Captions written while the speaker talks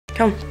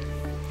Come.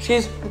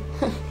 She's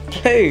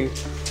blue.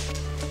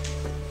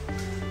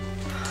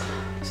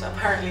 So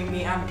apparently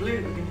me and Blue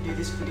are going to do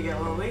this video,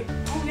 are we?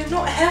 Oh, you're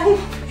not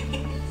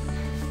helping.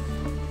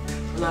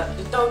 Look,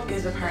 the dog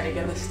is apparently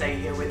going to stay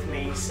here with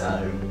me,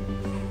 so...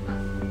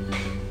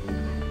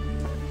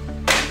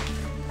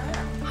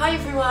 Hi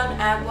everyone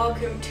and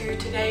welcome to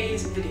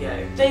today's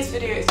video. Today's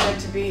video is going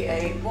to be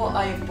a what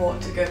I've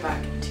bought to go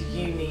back to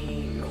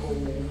uni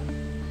haul.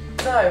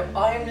 So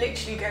I am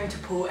literally going to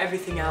pull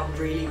everything out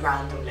really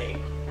randomly.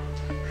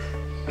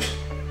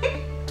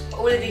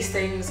 All of these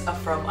things are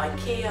from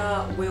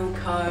IKEA,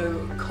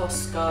 Wilko,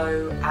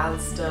 Costco,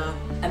 Asda,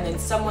 and then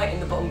somewhere in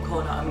the bottom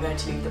corner I'm going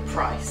to leave the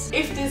price.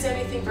 If there's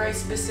anything very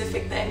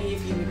specific that any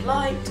of you would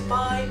like to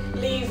buy,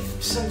 leave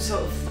some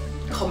sort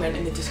of comment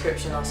in the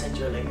description, I'll send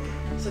you a link.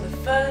 So the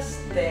first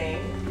thing,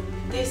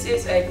 this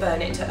is a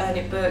burn it to earn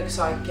it book,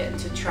 so I get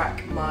to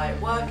track my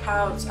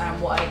workouts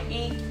and what I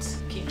eat,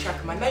 keep track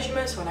of my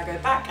measurements when I go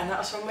back, and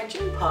that's from my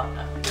gym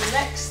partner. The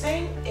next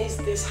thing is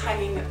this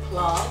hanging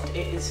plant.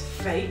 It is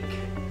fake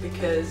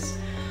because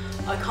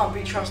I can't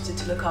be trusted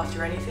to look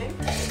after anything.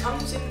 It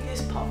comes in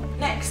this pot.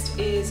 Next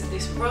is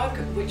this rug,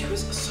 which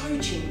was so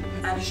cheap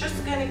and it's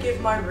just going to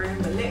give my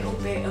room a little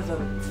bit of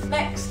oomph.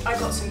 Next, I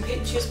got some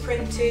pictures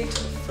printed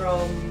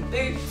from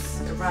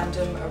Boots, a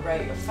random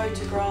array of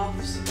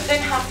photographs. I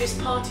then have this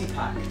party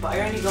pack, but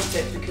I only got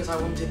it because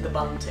I wanted the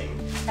bunting.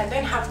 And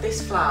then have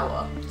this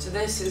flower. So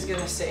this is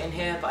going to sit in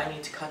here, but I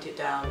need to cut it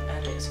down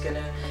and it's going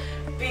to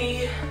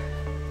be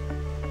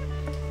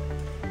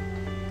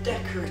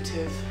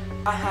decorative.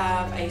 I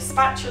have a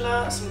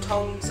spatula, some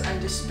tongs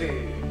and a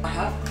spoon. I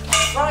have a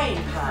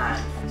frying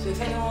pan, so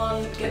if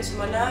anyone gets on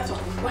my nerves, I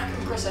can whack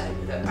them across the head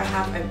with it. I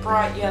have a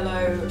bright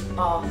yellow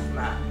bath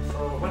mat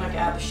for when I get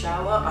out of the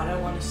shower. I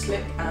don't want to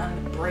slip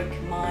and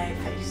break my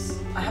face.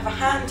 I have a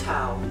hand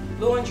towel,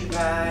 laundry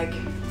bag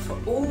for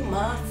all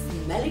my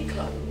smelly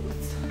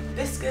clothes,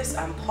 viscous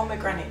and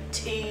pomegranate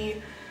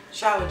tea,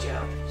 shower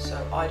gel,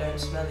 so I don't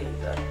smell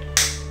either.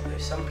 Although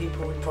some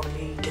people would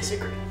probably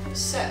disagree. A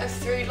set of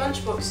 3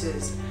 lunch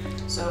boxes,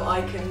 so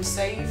I can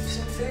save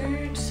some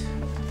food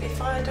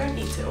if I don't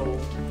eat it all,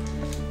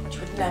 which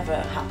would never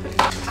happen.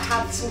 I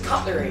have some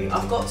cutlery.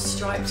 I've got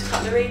striped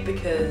cutlery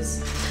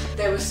because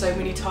there were so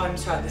many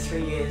times throughout the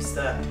 3 years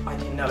that I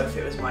didn't know if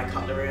it was my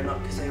cutlery or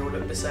not because they all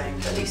look the same.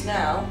 But at least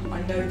now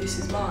I know this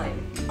is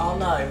mine. I'll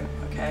know.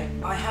 Okay.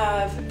 I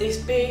have this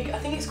big, I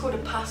think it's called a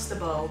pasta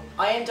bowl.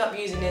 I end up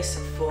using this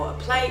for a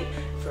plate,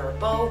 for a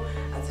bowl,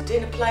 as a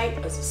dinner plate,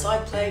 as a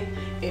side plate.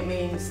 It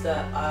means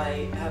that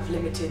I have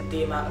limited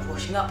the amount of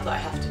washing up that I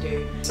have to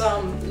do.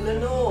 Some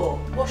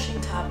Lenore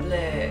washing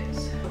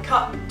tablets, a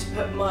cup to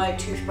put my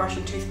toothbrush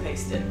and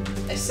toothpaste in,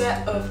 a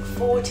set of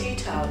 4 tea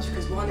towels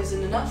because one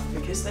isn't enough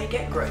because they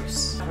get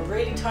gross, and a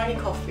really tiny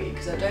coffee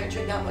because I don't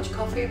drink that much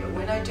coffee, but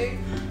when I do,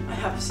 I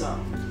have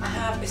some. I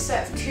have a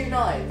set of 2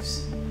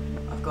 knives.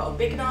 I've got a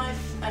big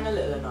knife and a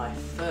little knife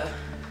for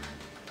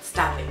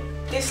stabbing.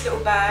 This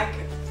little bag,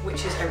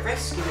 which is a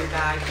rescue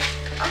bag,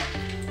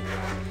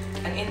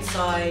 and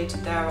inside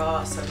there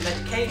are some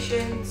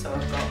medication. So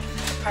I've got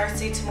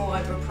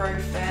paracetamol,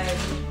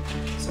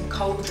 ibuprofen, some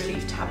cold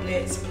relief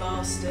tablets,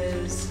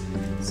 plasters,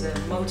 some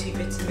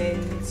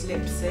multivitamins,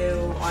 lip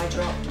seal, eye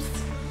drops,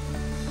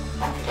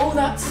 all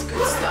that's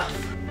good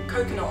stuff.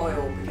 Coconut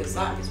oil, because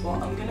that is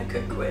what I'm going to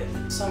cook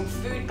with. Some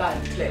food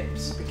bank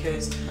clips,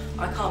 because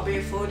I can't be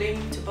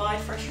affording to buy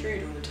fresh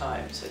food all the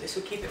time, so this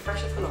will keep it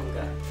fresher for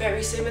longer.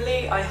 Very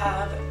similarly, I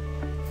have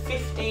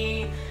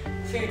 50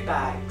 food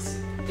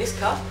bags. This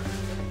cup,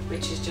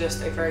 which is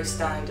just a very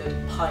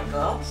standard pint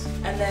glass,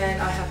 and then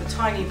I have a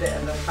tiny bit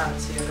of a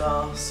fancier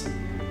glass,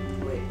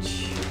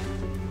 which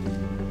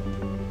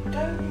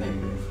don't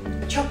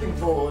move. A chopping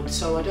board,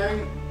 so I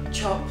don't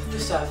chop the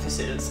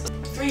surfaces.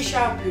 3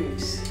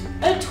 shampoos.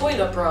 A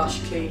toilet brush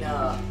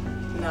cleaner.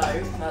 No,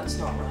 that's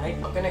not right.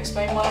 I'm going to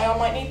explain why I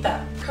might need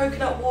that.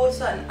 Coconut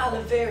water and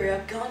aloe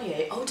vera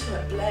Garnier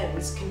Ultimate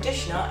Blends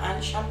conditioner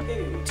and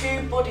shampoo.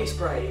 2 body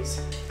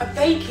sprays. A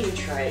baking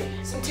tray.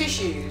 Some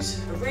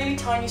tissues. A really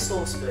tiny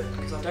saucepan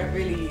because I don't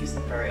really use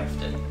them very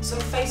often. Some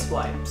face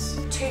wipes.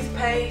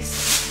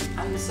 Toothpaste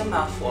and some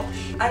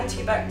mouthwash.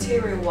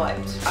 Antibacterial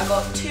wipes. I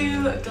got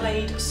 2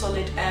 Glade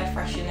Solid Air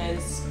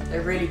Fresheners.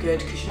 They're really good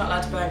because you're not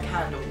allowed to burn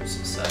candles,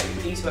 so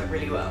these work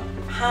really well.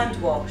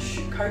 Hand wash,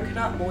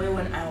 coconut oil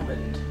and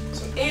almond.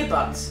 Some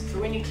earbuds for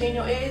when you clean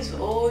your ears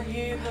or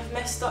you have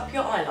messed up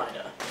your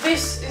eyeliner.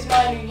 This is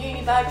my new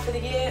uni bag for the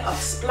year. I've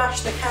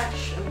splashed the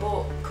cash and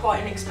bought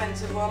quite an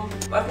expensive one.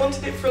 I've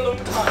wanted it for a long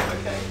time,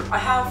 okay? I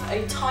have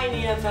a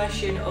tinier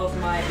version of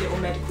my little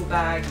medical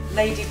bag.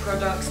 Lady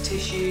products,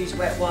 tissues,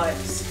 wet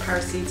wipes,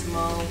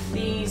 paracetamol.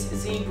 These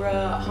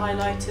zebra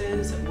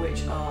highlighters,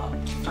 which are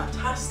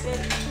fantastic.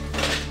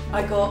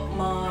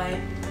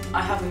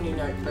 I have a new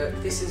notebook.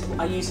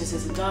 I use this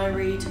as a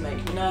diary to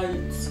make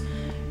notes,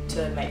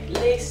 to make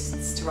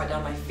lists, to write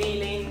down my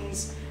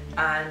feelings,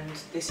 and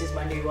this is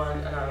my new one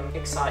and I'm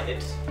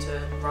excited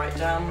to write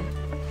down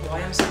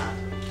why I'm sad.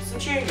 Some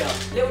chewing gum,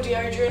 a little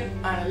deodorant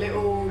and a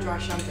little dry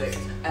shampoo.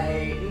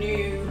 A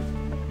new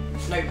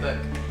notebook.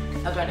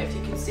 I don't know if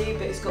you can see,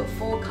 but it's got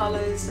 4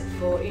 colours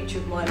for each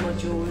of my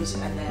modules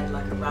and then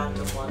like a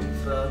random one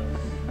for,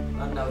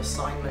 I don't know,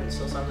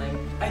 assignments or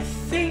something. I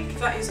think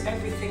that is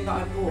everything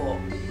that I bought.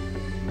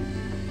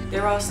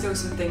 There are still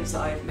some things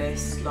that I've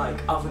missed,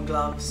 like oven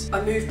gloves.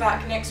 I move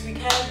back next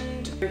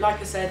weekend. Like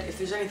I said, if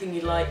there's anything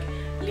you like,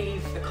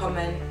 leave a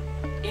comment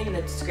in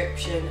the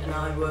description and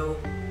I will,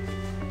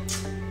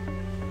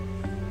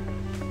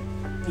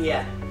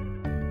 yeah.